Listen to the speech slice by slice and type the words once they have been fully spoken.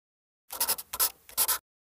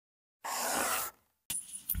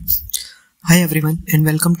Hi everyone and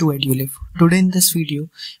welcome to EduLive. Today in this video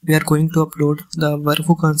we are going to upload the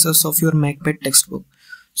workbook answers of your Macbeth textbook.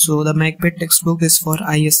 So the Macbeth textbook is for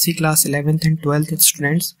ISC class 11th and 12th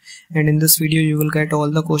students, and in this video you will get all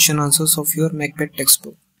the question answers of your Macbeth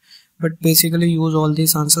textbook. But basically use all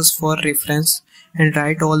these answers for reference and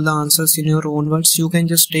write all the answers in your own words. You can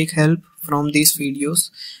just take help from these videos,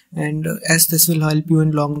 and as this will help you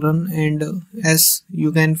in long run, and as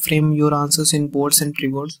you can frame your answers in boards and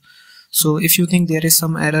tree-boards. So if you think there is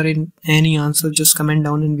some error in any answer, just comment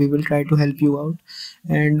down and we will try to help you out.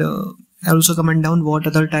 And also comment down what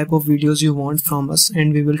other type of videos you want from us,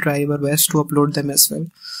 and we will try our best to upload them as well.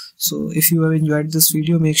 So if you have enjoyed this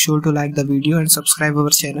video, make sure to like the video and subscribe our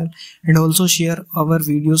channel, and also share our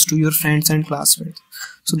videos to your friends and classmates.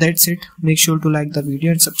 So that's it. Make sure to like the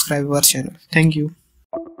video and subscribe our channel. Thank you.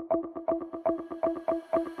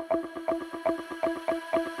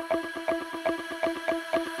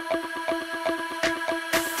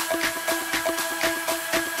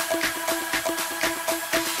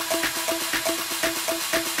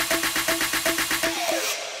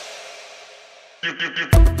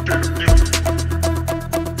 You